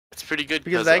pretty good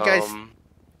Because that guy's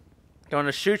going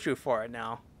to shoot you for it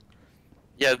now.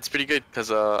 yeah, it's pretty good because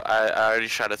I already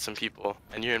shot at some people,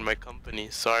 and you're in my company,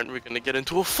 so aren't we gonna get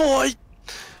into a fight?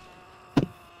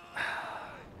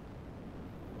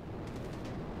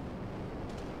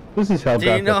 This is how Do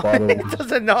you know Bottle he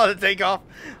doesn't know how to take off?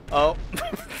 Oh.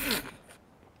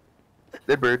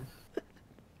 Dead bird.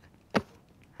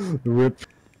 Rip.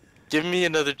 Give me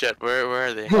another jet. Where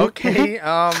are they? Okay,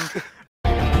 oh.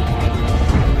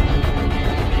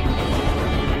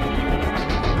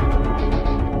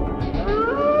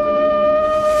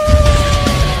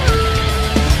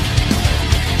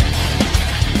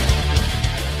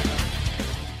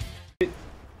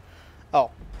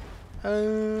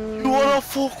 You wanna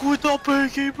fuck with the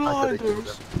Peaky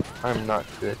Blinders? I'm not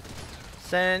good.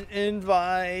 Send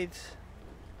invite.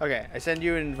 Okay, I send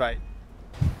you an invite.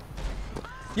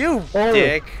 You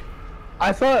dick.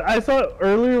 I thought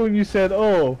earlier when you said,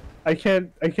 "Oh, I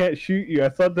can't shoot you," I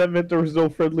thought that meant there was no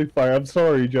friendly fire. I'm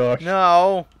sorry, Josh.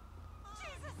 No.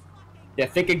 Yeah,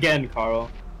 think again,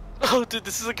 Carl. Oh, dude,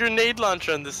 this is a grenade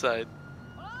launcher on this side.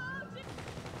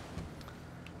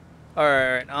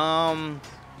 Alright,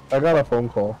 I got a phone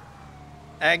call.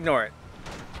 ignore it.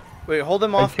 Wait, hold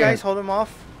him off, guys. Hold him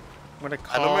off. I'm gonna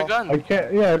I know call. my gun. I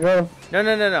can't. Yeah, I got.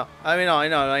 No.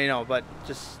 I know. But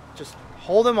just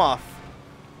hold him off.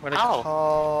 I'm gonna Ow.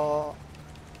 call.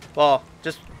 Well,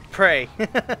 just pray.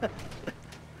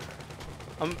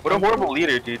 What a horrible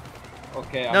leader, dude.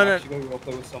 Okay, I'm No. actually gonna go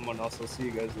play with someone else. I'll see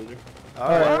you guys later.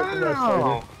 Alright,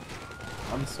 Wow.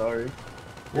 I'm sorry.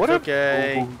 What it's a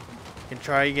okay. horrible- You can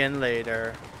try again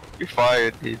later. You're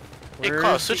fired, dude. Hey, Where's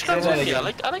Carl, the switch guns with me.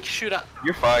 guy? I like shoot at.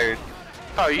 You're fired.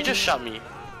 Carl, you just shot me.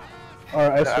 All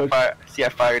right, I switched. See, I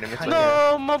fired him. It's okay.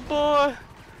 No, my boy.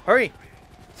 Hurry!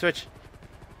 Switch.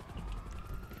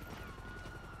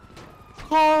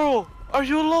 Carl, are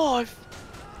you alive?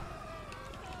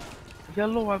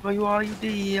 Hello, are you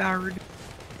there?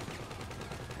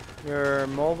 Your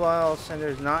mobile center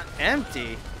is not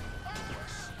empty.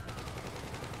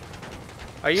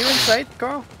 Are you in sight,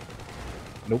 Carl?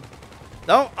 Nope.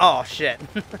 No? Oh, shit.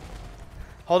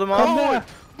 Hold him Come on. on,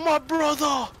 my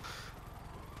brother.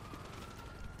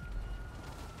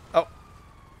 Oh.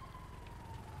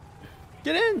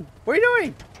 Get in. What are you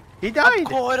doing? He died. I'm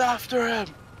going after him.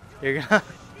 You're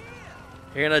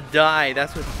gonna die.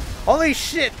 That's what. Holy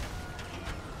shit!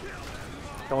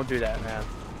 Don't do that, man.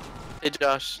 Hey,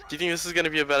 Josh, do you think this is gonna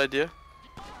be a bad idea?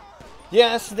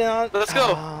 Yes, no. Let's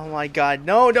go. Oh my god,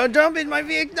 no! Don't jump in my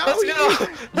vehicle. No, Let's go.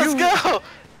 Let's go.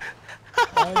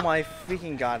 Oh my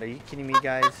freaking god! Are you kidding me,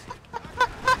 guys?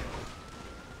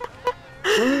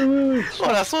 Oh,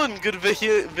 that's one good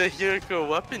vehicle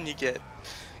weapon you get.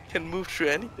 Can move through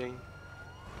anything.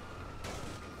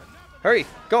 Hurry,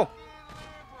 go!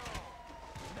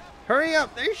 Hurry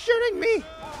up! They're shooting me.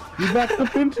 You backed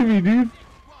up into me, dude.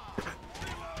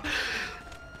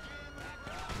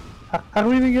 How do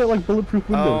we even get like bulletproof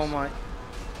windows? Oh my.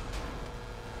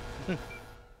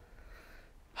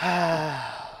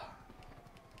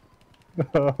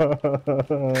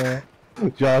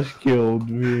 Josh killed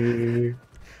me.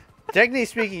 Technically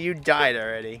speaking, you died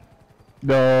already.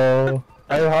 No,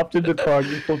 I hopped in the car.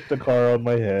 You flipped the car on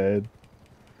my head.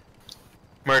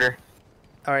 Murder.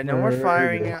 All right, no more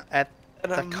firing at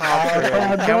the I'm cops. mad.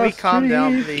 already. Can we calm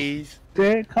down, please?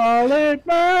 They call it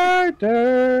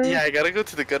murder. Yeah, I gotta go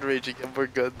to the gun range and get more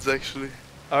guns, actually.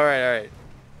 All right.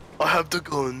 I have the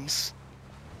guns.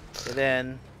 Get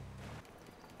in.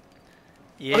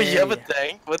 Yeah. Oh, you have a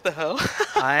tank? What the hell?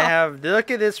 I have. Look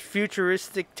at this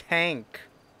futuristic tank.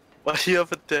 Why do you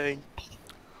have a tank?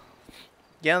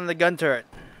 Get on the gun turret.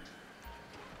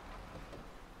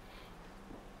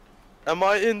 Am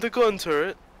I in the gun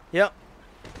turret? Yep.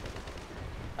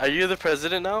 Are you the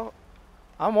president now?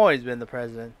 I'm always been the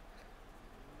president.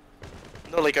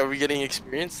 No, like, are we getting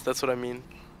experience? That's what I mean.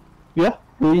 Yeah,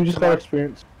 we just got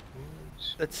experience.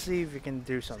 Let's see if we can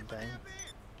do something.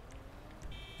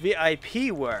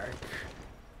 VIP work.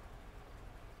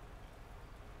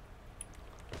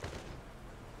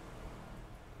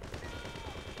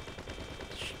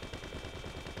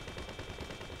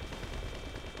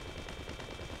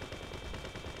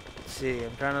 Let's see,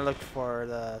 I'm trying to look for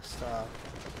the stuff.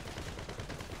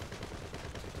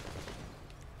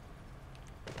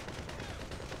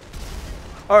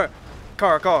 Alright,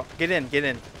 Carl, get in.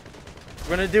 We're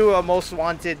gonna do a most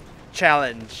wanted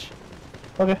challenge.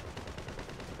 Okay.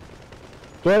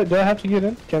 Do I have to get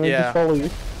in? Can I Yeah. just follow you?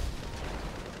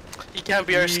 He can't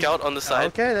be our scout on the side.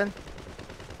 Okay then.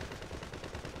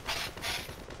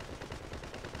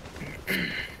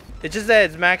 It's just that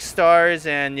it's max stars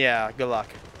and yeah, good luck.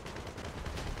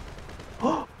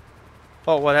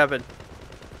 Oh, what happened?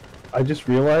 I just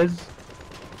realized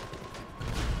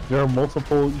there are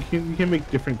multiple. You can make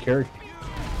different characters.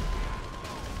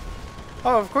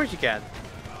 Oh, of course you can.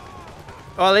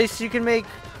 Well, at least you can make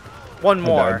one I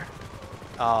more.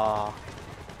 died.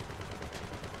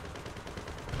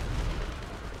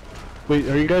 Wait,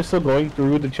 are you guys still going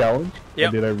through the challenge? Yep.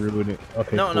 Or did I ruin it?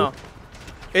 Okay. No, cool. no.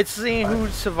 It's seeing who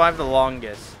survived the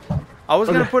longest. I was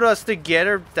gonna Okay. put us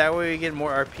together, that way we get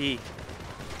more RP.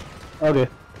 Okay.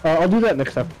 I'll do that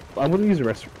next time. I'm gonna use the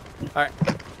restroom. Alright.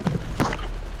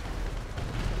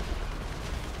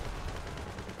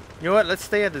 You know what? Let's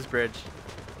stay at this bridge.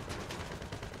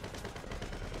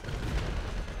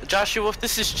 Joshua,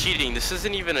 this is cheating. This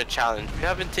isn't even a challenge. We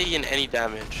haven't taken any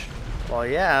damage. Well,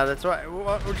 yeah, that's why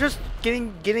we're just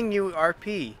getting you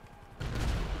RP.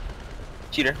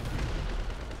 Cheater.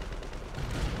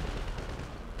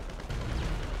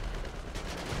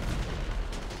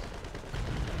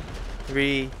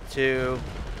 Three, 2,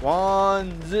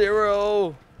 1,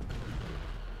 0.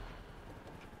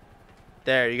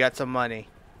 There, you got some money.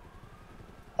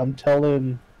 I'm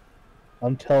telling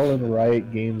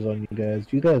Riot Games on you guys.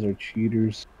 You guys are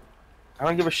cheaters. I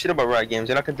don't give a shit about Riot Games.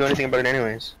 You're not gonna do anything about it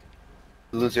anyways.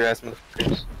 Lose your ass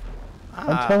motherfuckers.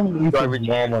 I'm telling Ethan's Garbage.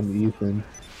 mom on Ethan.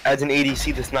 Adds an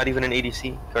ADC that's not even an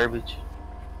ADC. Garbage.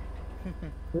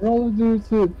 We're all due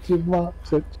to my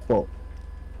six fault.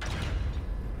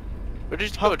 Where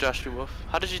did you go, Joshua Wolf?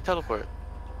 How did you teleport?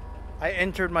 I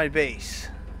entered my base.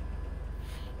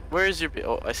 Where is your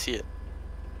oh, I see it.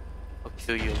 I'll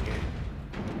kill you in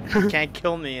here. You can't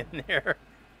kill me in there.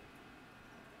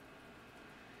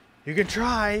 You can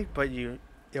try, but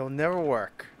it'll never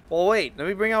work. Well, wait. Let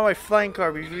me bring out my flying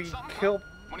car because we can kill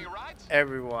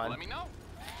everyone.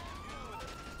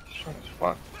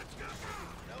 Fuck.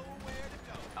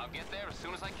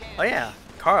 Oh yeah,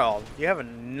 Carl, you have a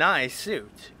nice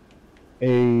suit. A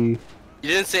You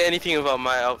didn't say anything about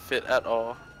my outfit at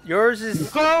all. Yours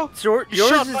is Go! yours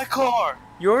Shot is my car!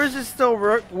 yours is still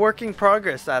work in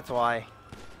progress. That's why.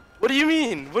 What do you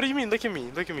mean? What do you mean? Look at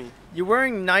me. Look at me. You're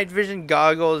wearing night vision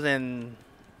goggles and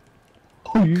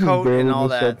you just coat barely and all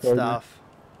missed that target. stuff.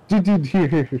 Dude,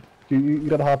 here. Dude, you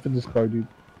gotta hop in this car, dude.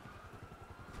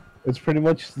 It's pretty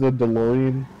much the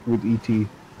DeLorean with ET.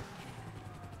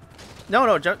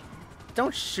 No,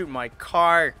 don't shoot my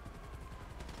car.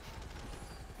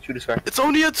 Shoot his car. It's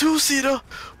only a two-seater.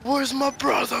 Where's my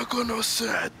brother gonna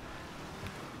sit?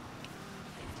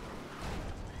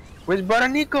 Where's brother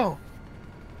Nico?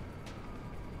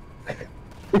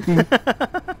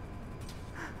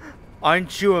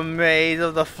 Aren't you amazed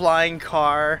of the flying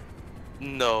car?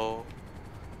 No.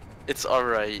 It's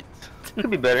alright. Could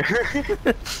be better.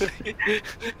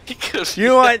 You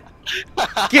know what?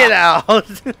 Get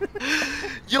out!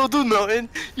 Yo, do nothing.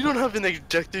 You don't have an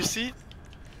ejector seat.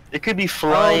 It could be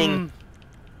flying Um,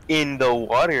 in the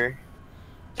water.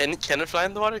 Can it fly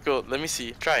in the water? Go. Let me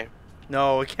see. Try.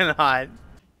 no, it cannot.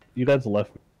 You guys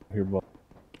left me here, but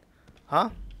Huh?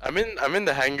 I'm in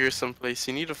the hangar someplace.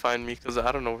 You need to find me because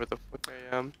I don't know where the fuck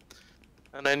I am,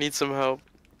 and I need some help.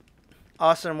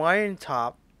 Austin, why are you on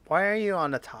top? Why are you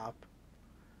on the top?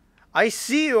 I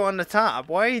see you on the top.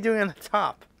 Why are you doing on the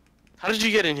top? How did you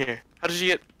get in here? How did you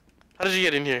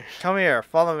get in here? Come here,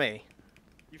 follow me.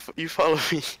 You follow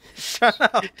me. Shut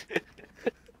up.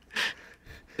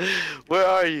 Where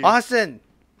are you? Austin!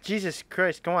 Jesus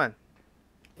Christ, come on.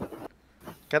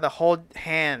 Gotta hold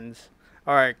hands.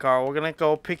 Alright, Carl, we're gonna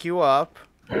go pick you up.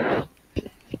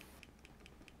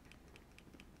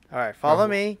 Alright, follow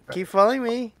me. Keep following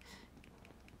me.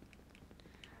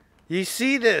 You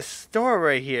see this door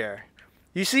right here?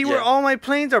 You see where Yeah. all my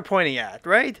planes are pointing at,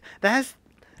 right?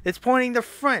 It's pointing the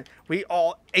front. We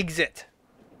all exit.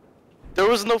 There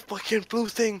was no fucking blue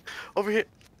thing over here.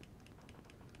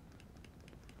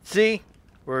 See?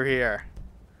 We're here.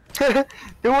 There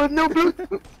was no blue.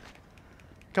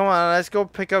 Come on, let's go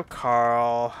pick up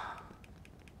Carl.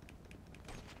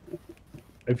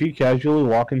 if you casually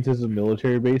walk into the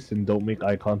military base and don't make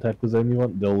eye contact with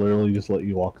anyone, they'll literally just let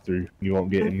you walk through. You won't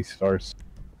get any stars.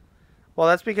 Well,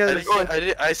 that's because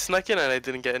I snuck in and I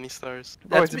didn't get any stars.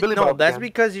 that's it's Billy no, Bob that's again.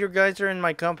 because you guys are in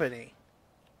my company.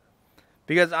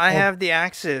 Because I have the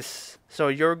access, so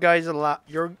you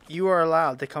are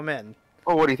allowed to come in.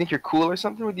 Oh, what do you think? You're cool or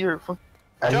something with your?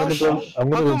 I'm gonna Josh, go. I'm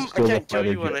gonna how go come I steal the can't kill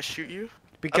fighter you when jet. I shoot you?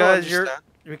 Because understand.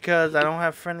 because I don't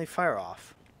have friendly fire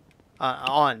off.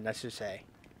 On, I should say.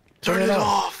 Turn it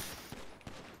off.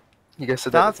 You guys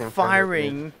said that at Stop the same time, right?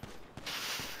 firing.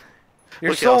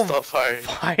 You're Okay, I'll so stop firing.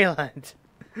 violent.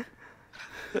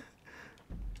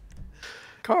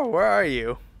 Carl, where are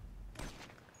you?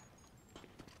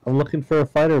 I'm looking for a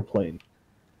fighter plane.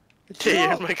 Yeah,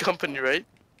 you're in my company, right?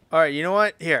 All right, you know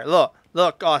what? Here, look,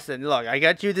 Austin, look. I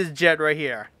got you this jet right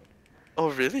here. Oh,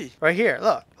 really? Right here,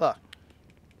 look. I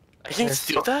can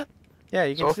steal that? Yeah,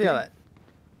 you can Sophie? steal it.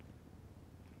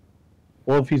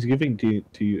 Well, if he's giving to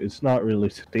you, it's not really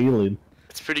stealing.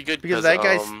 It's pretty good Because because that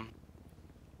guy's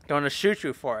gonna shoot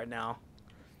you for it now.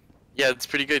 yeah, it's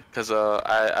pretty good because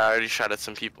I already shot at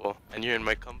some people, and you're in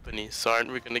my company, so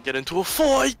aren't we gonna get into a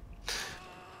fight?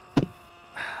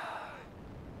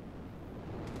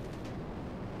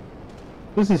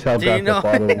 This is how Do you Grand know?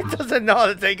 Theft Auto He works. doesn't know how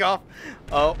to take off.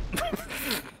 Oh.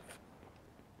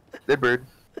 Dead bird.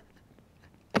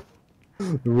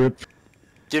 Rip.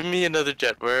 Give me another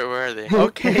jet. Where are they?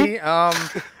 Okay.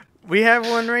 We have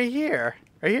one right here.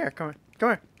 Right here. Come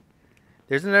here.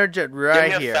 There's another jet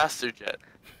right Give me here. a faster jet.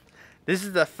 This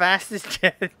is the fastest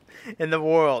jet in the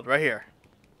world. Right here.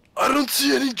 I don't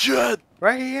see any jet.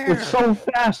 Right here. It's so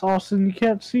fast, Austin. You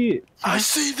can't see it. I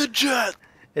see the jet.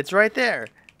 It's right there.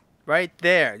 Right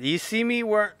there. Do you see me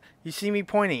where? You see me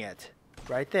pointing it?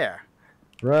 Right there.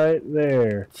 Right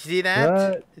there. See that?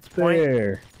 Right It's pointing.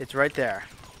 there. It's right there.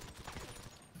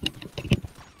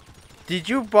 Did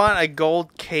you buy a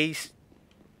gold case,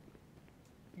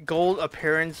 gold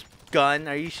appearance gun?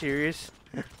 Are you serious?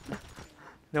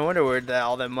 No wonder where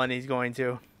all that money's going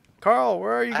to. Carl,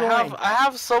 where are you going? I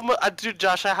have so much. Dude,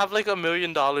 Josh, I have like $1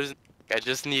 million. I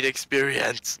just need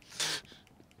experience.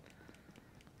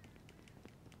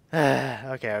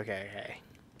 Okay.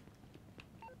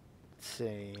 Let's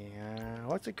see.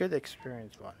 What's a good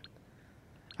experience one?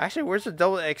 Actually, where's the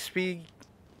double XP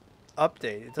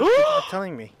update? It's not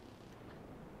telling me.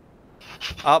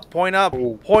 Up, point up,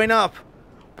 point up,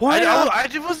 point up, I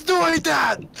was doing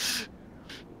that.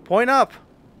 point up.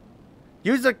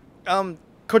 Use the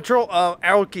control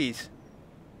arrow keys.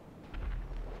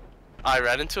 I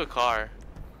ran into a car.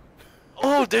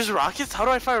 Oh, there's rockets. How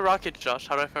do I fire rockets, Josh?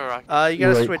 How do I fire rockets? You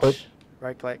gotta Right switch. click.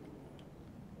 Right click.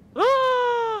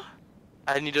 Ah!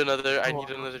 I need another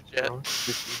jet.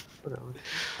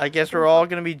 I guess we're all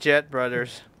gonna be jet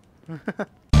brothers.